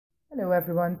Hello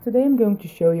everyone, today I'm going to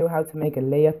show you how to make a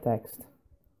layered text.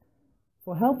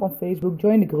 For help on Facebook,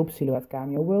 join the group Silhouette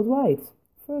Cameo Worldwide.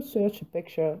 First search a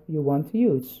picture you want to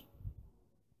use.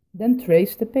 Then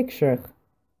trace the picture.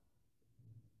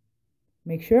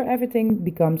 Make sure everything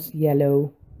becomes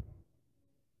yellow.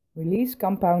 Release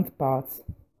compound path.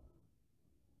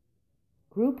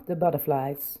 Group the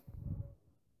butterflies.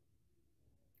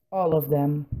 All of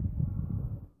them.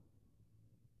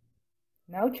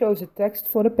 Now choose a text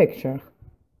for the picture.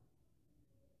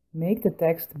 Make the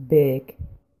text big.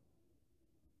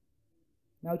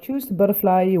 Now choose the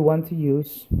butterfly you want to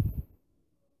use.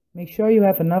 Make sure you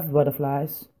have enough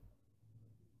butterflies.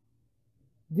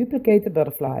 Duplicate the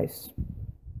butterflies.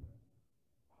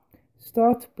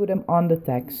 Start to put them on the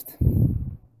text.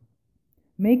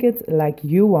 Make it like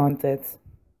you want it.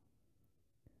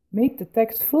 Make the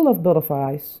text full of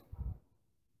butterflies.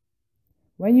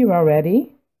 When you are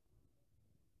ready,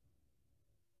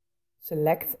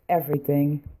 select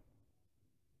everything.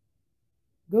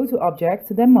 Go to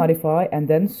Object, then Modify, and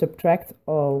then Subtract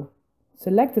All.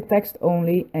 Select the text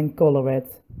only and color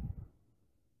it.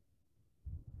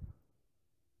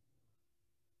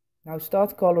 Now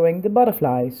start coloring the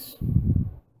butterflies.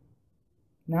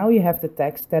 Now you have the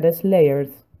text that is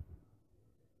layered.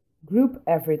 Group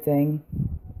everything.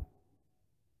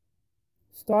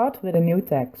 Start with a new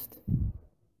text.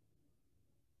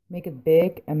 Make it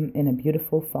big and in a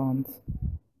beautiful font.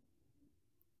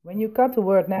 When you cut the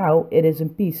word now, it is in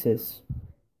pieces.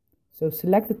 So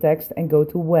select the text and go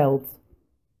to Weld.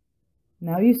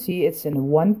 Now you see it's in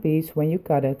one piece when you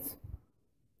cut it.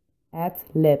 Add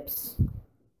lips.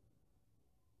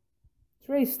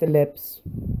 Trace the lips.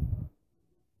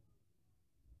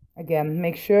 Again,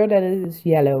 make sure that it is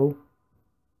yellow.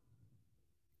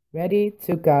 Ready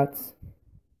to cut.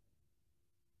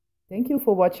 Thank you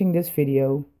for watching this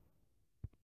video.